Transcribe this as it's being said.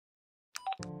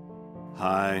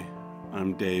Hi,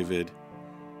 I'm David.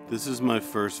 This is my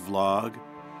first vlog.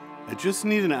 I just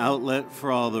need an outlet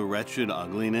for all the wretched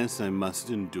ugliness I must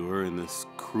endure in this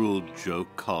cruel joke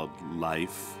called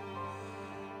life.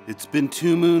 It's been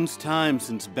 2 moons' time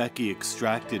since Becky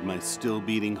extracted my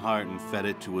still-beating heart and fed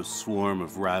it to a swarm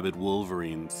of rabid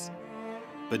wolverines.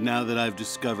 But now that I've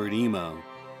discovered emo,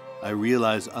 I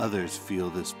realize others feel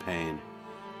this pain.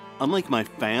 Unlike my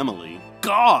family,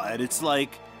 God, it's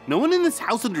like no one in this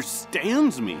house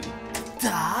understands me.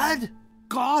 Dad?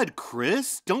 God,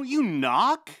 Chris, don't you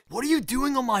knock? What are you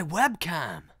doing on my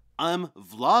webcam? I'm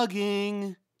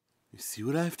vlogging. You see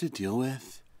what I have to deal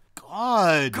with?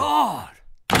 God. God!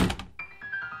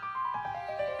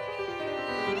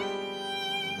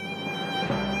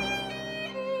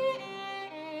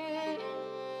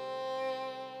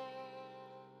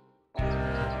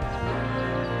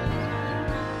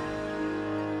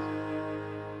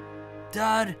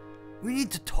 Dad, we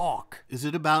need to talk. Is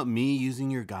it about me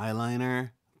using your guy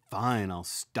liner? Fine, I'll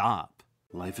stop.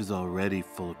 Life is already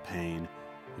full of pain.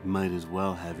 It might as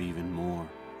well have even more.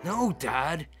 No,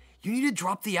 Dad. You need to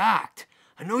drop the act.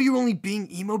 I know you're only being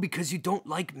emo because you don't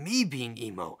like me being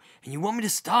emo, and you want me to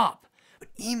stop. But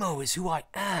emo is who I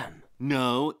am.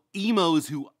 No, emo is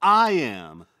who I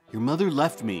am. Your mother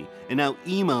left me, and now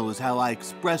emo is how I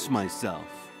express myself.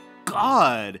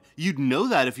 God, you'd know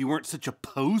that if you weren't such a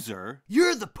poser.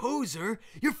 You're the poser.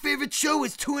 Your favorite show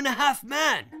is 2.5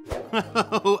 Men.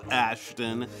 Oh,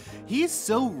 Ashton, he's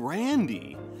so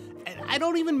randy. And I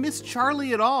don't even miss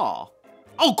Charlie at all.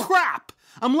 Oh, crap!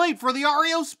 I'm late for the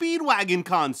REO Speedwagon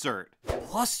concert.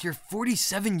 Plus, you're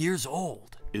 47 years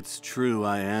old. It's true,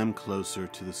 I am closer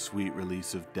to the sweet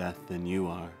release of death than you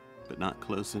are, but not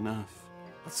close enough.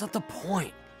 That's not the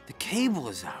point. The cable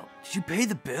is out. Did you pay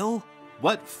the bill?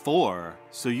 What for?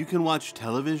 So you can watch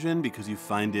television because you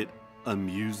find it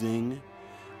amusing?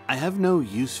 I have no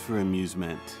use for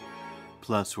amusement.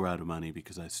 Plus, we're out of money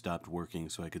because I stopped working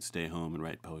so I could stay home and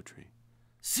write poetry.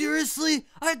 Seriously?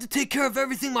 I had to take care of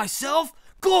everything myself?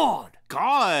 God!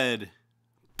 God!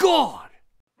 God!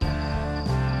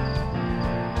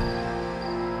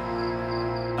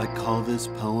 I call this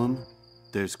poem,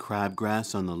 There's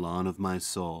Crabgrass on the Lawn of My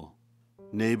Soul.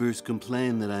 Neighbors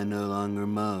complain that I no longer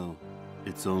mow.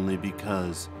 It's only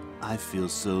because I feel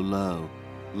so low.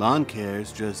 Lawn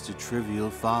care's just a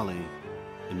trivial folly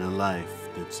in a life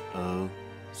that's oh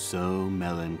so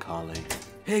melancholy.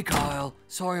 Hey Kyle,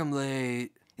 sorry I'm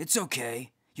late. It's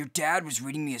okay. Your dad was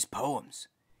reading me his poems.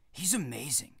 He's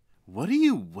amazing. What are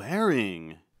you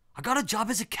wearing? I got a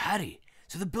job as a caddy,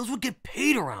 so the bills would get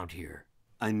paid around here.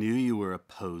 I knew you were a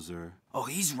poser. Oh,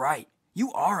 he's right.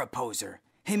 You are a poser.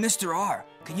 Hey, Mr. R,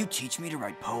 can you teach me to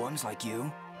write poems like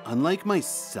you? Unlike my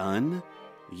son,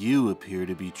 you appear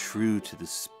to be true to the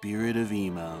spirit of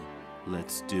emo.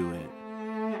 Let's do it.